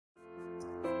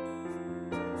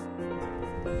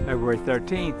February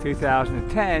 13th,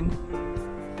 2010.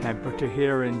 Temperature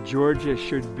here in Georgia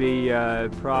should be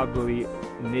probably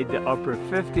mid to upper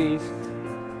 50s.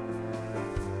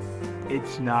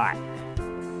 It's not.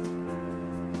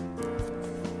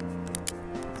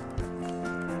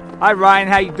 Hi Ryan,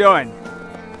 how you doing?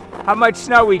 How much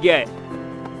snow we get?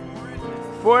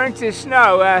 4 inches of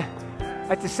snow.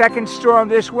 That's the second storm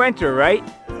this winter, right?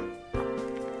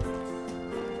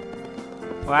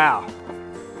 Wow.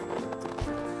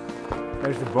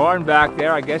 There's the barn back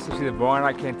there. I guess you see the barn.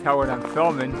 I can't tell what I'm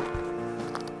filming.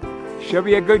 Should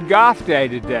be a good golf day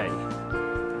today.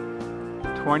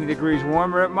 20 degrees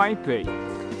warmer it might be.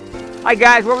 Hi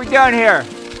guys, what are we doing here?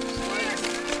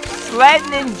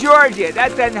 Sledding in Georgia.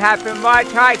 That doesn't happen much.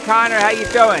 Hi Connor, how you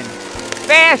doing?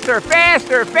 Faster,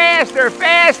 faster, faster,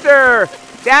 faster!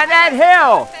 Down that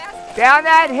hill! Down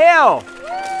that hill!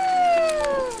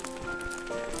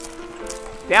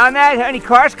 Down that hill. Any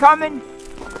cars coming?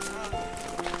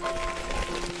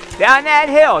 Down that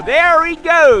hill. There he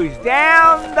goes.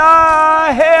 Down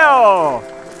the hill.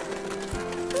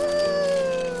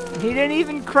 He didn't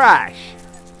even crash.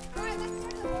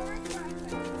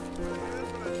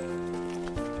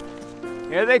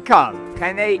 Here they come.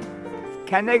 Can they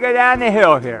go down the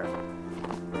hill here?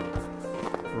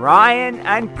 Ryan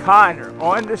and Connor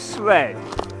on the sled.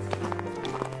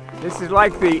 This is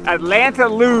like the Atlanta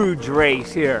Luge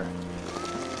race here.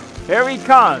 Here he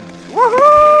comes.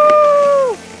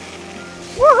 Woohoo!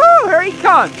 Woohoo! Here he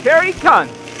comes. Here he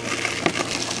comes.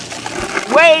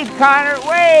 Wave, Connor,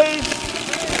 wave.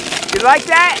 You like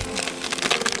that?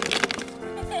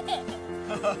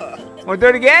 Want to do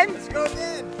it again? Let's go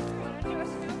again.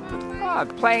 Oh,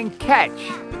 playing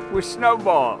catch with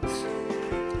snowballs.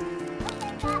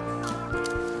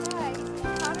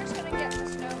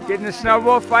 Getting the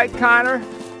snowball fight, Connor?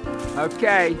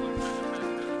 Okay.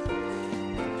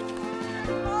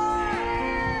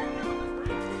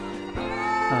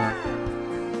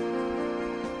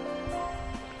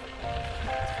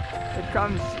 Here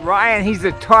comes Ryan, he's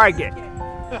the target. You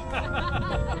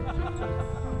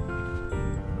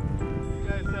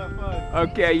guys have fun.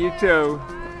 Okay, you too.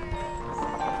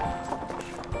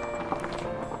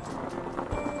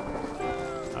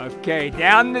 Okay,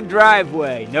 down the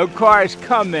driveway. No cars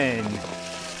coming.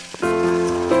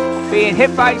 Being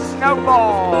hit by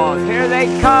snowballs. Here they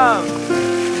come.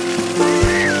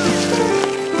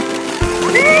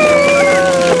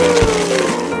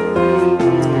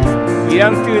 You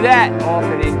don't do that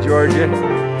often in Georgia.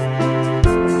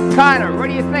 Connor, what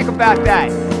do you think about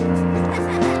that?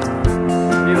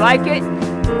 You like it?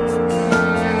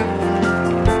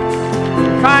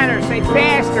 Connor, say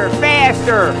faster,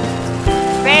 faster.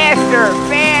 Faster,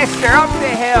 faster, up the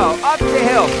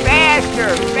hill, faster,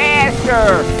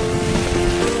 faster.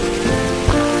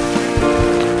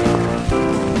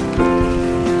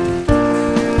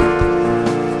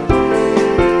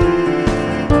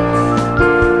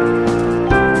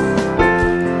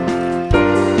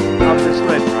 Up the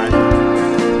sled, right?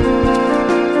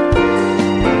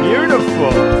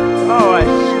 Beautiful. Oh, a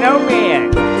snowman.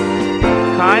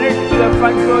 Connor, did you have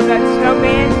fun building that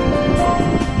snowman?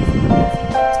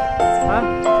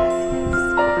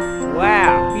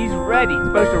 Wow, he's ready. It's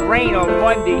supposed to rain on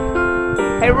Monday.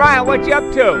 Hey Ryan, what you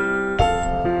up to?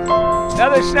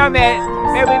 Another snowman.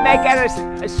 Maybe we make out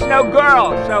a snow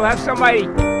girl. So have somebody.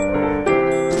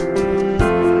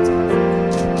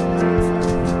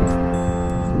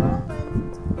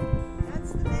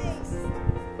 That's the base.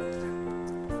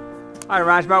 All right,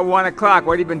 Ryan, it's about 1 o'clock.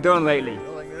 What have you been doing lately?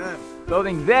 Building them.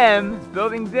 Building them?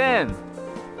 Building them.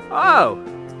 Oh,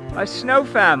 a snow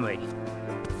family.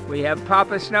 We have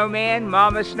Papa Snowman,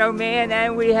 Mama Snowman,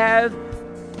 and we have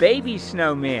Baby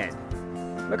Snowman.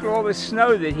 Look at all the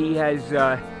snow that he has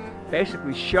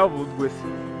basically shoveled with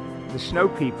the snow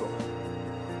people.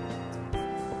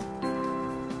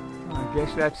 I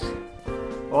guess that's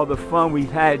all the fun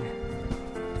we've had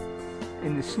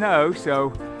in the snow.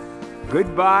 So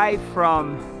goodbye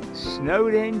from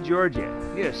Snowden, Georgia.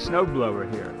 Need a snowblower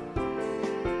here.